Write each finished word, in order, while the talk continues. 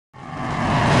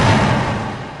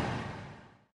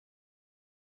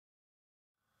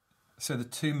So the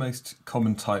two most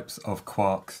common types of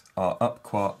quarks are up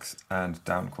quarks and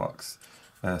down quarks,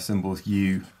 symbols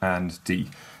U and D.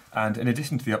 And in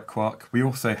addition to the up quark, we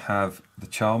also have the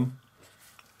charm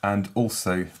and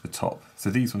also the top. So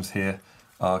these ones here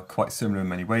are quite similar in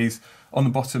many ways. On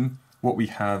the bottom, what we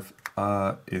have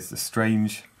is the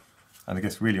strange, and I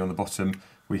guess really on the bottom,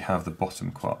 we have the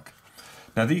bottom quark.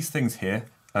 Now these things here,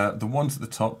 the ones at the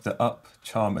top, the up,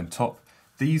 charm and top,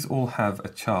 these all have a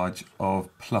charge of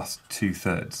plus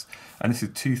 2/3, and this is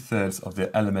 2/3 of the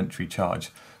elementary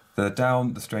charge. The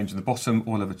down, the strange and the bottom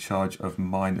all have a charge of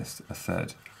minus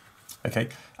 1/3. Okay,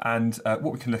 and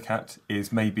what we can look at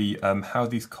is maybe how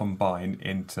these combine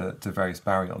into various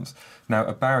baryons. Now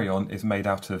a baryon is made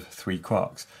out of 3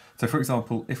 quarks. So for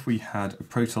example, if we had a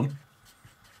proton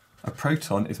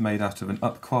is made out of an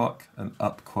up quark,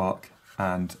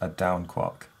 and a down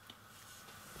quark.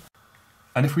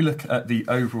 And if we look at the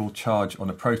overall charge on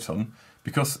a proton,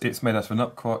 because it's made out of an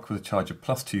up quark with a charge of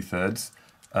plus 2/3,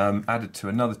 added to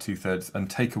another 2/3 and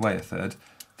take away 1/3,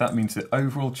 that means the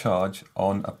overall charge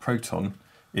on a proton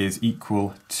is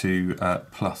equal to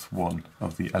plus 1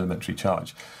 of the elementary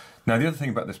charge. Now the other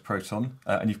thing about this proton,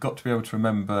 and you've got to be able to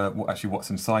remember what's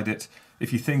inside it,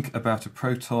 if you think about a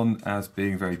proton as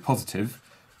being very positive,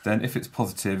 then if it's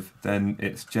positive, then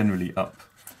it's generally up.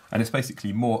 And it's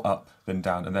basically more up than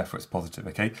down, and therefore it's positive,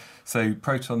 okay? So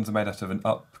protons are made out of an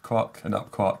up quark,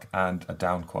 and a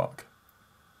down quark.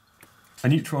 A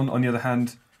neutron, on the other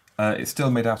hand, it's still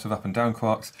made out of up and down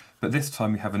quarks, but this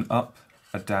time we have an up,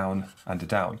 a down, and a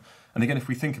down. And again, if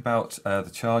we think about the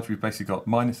charge, we've basically got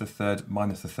minus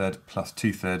 1/3, plus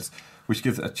 2/3, which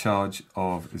gives it a charge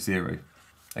of 0.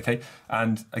 Okay,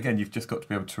 and again, you've just got to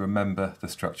be able to remember the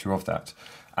structure of that.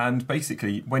 And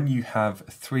basically, when you have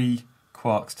 3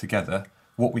 quarks together,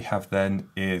 what we have then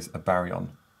is a baryon.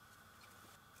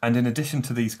 And in addition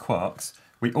to these quarks,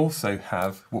 we also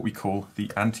have what we call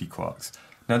the anti-quarks.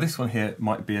 Now this one here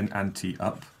might be an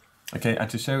anti-up, okay, and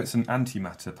to show it's an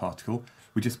antimatter particle,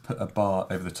 we just put a bar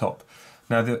over the top.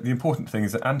 Now the important thing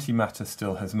is that antimatter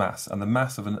still has mass, and the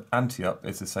mass of an anti-up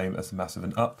is the same as the mass of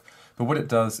an up, but what it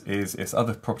does is its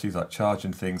other properties like charge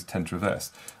and things tend to reverse.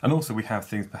 And also we have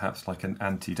things perhaps like an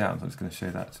anti-down, so I'm just going to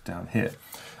show that down here.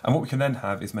 And what we can then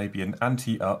have is maybe an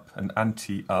anti-up, and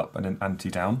an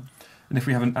anti-down. And if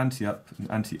we have an anti-up, and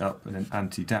an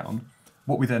anti-down,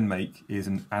 what we then make is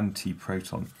an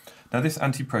anti-proton. Now this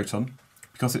anti-proton,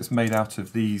 because it's made out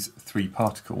of these 3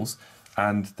 particles,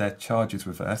 and their charge is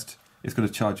reversed, it's got a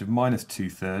charge of minus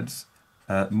 2/3,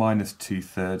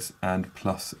 and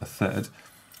plus 1/3,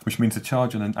 which means the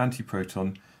charge on an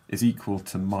antiproton is equal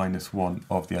to minus 1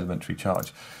 of the elementary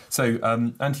charge. So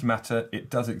antimatter,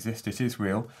 it does exist, it is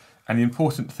real, and the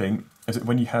important thing is that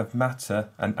when you have matter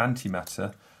and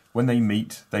antimatter, when they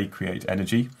meet, they create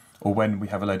energy, or when we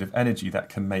have a load of energy that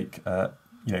can make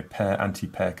pair,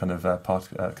 anti-pair kind of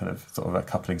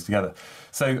couplings together.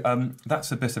 So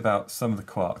that's a bit about some of the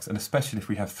quarks, and especially if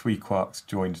we have 3 quarks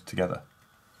joined together.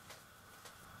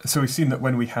 So we've seen that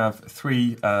when we have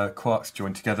 3 quarks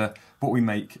joined together, what we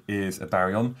make is a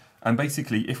baryon. And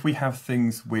basically, if we have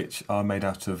things which are made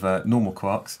out of normal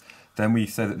quarks, then we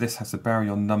say that this has a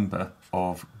baryon number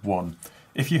of 1.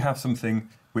 If you have something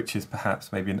which is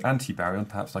perhaps maybe an anti-baryon,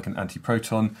 perhaps like an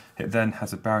antiproton, it then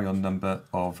has a baryon number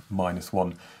of minus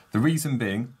 1. The reason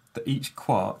being that each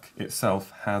quark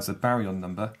itself has a baryon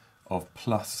number of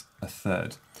plus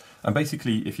 1/3. And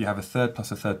basically, if you have 1/3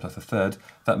 plus 1/3 plus 1/3,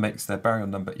 that makes their baryon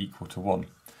number equal to 1.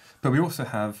 But we also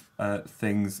have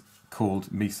things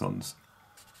called mesons.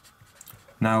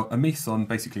 Now, a meson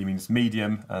basically means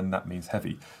medium, and that means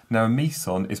heavy. Now, a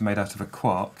meson is made out of a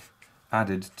quark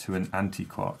added to an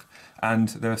anti-quark. And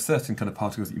there are certain kind of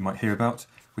particles that you might hear about.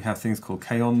 We have things called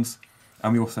kaons,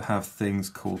 and we also have things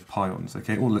called pions.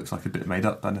 Okay, it all looks like a bit made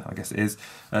up, but I guess it is.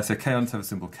 So kaons have a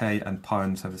symbol K, and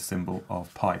pions have a symbol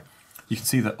of pi. You can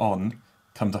see that on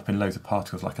comes up in loads of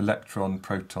particles like electron,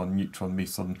 proton, neutron,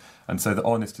 meson, and so the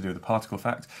on is to do with the particle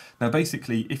fact. Now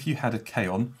basically, if you had a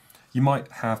kaon, you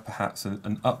might have perhaps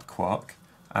an up quark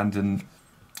and an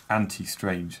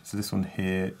anti-strange. So this one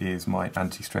here is my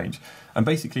anti-strange. And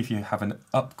basically, if you have an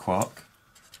up quark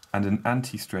and an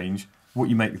anti-strange, what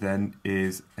you make then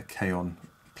is a kaon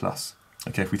plus.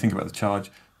 Okay, if we think about the charge,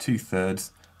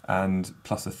 2/3 and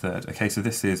plus 1/3. Okay, so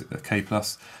this is a K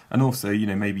plus, and also,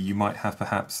 maybe you might have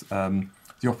perhaps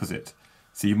the opposite.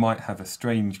 So you might have a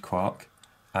strange quark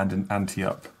and an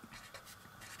anti-up.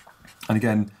 And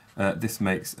again, this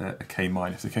makes a K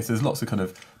minus. Okay, so there's lots of kind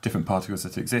of different particles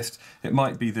that exist. It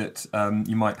might be that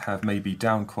you might have maybe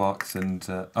down quarks and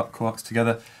up quarks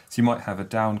together. So you might have a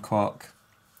down quark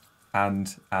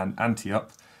and an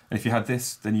anti-up. And if you had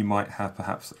this, then you might have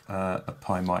perhaps a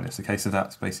pi minus. Okay, so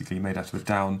that's basically made out of a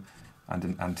down and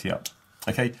an anti-up.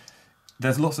 Okay,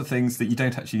 there's lots of things that you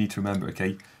don't actually need to remember.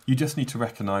 Okay, you just need to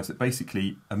recognise that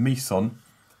basically a meson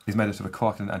is made out of a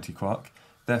quark and an anti-quark.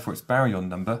 Therefore, its baryon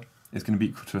number is going to be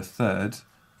equal to a third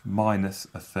minus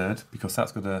a third, because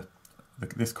that's got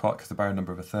this quark has a baryon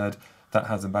number of a third, that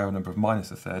has a baryon number of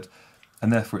minus a third,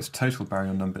 and therefore its total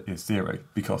baryon number is 0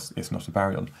 because it's not a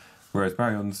baryon. Whereas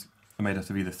baryons are made out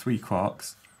of either 3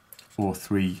 quarks or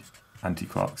 3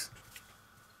 antiquarks.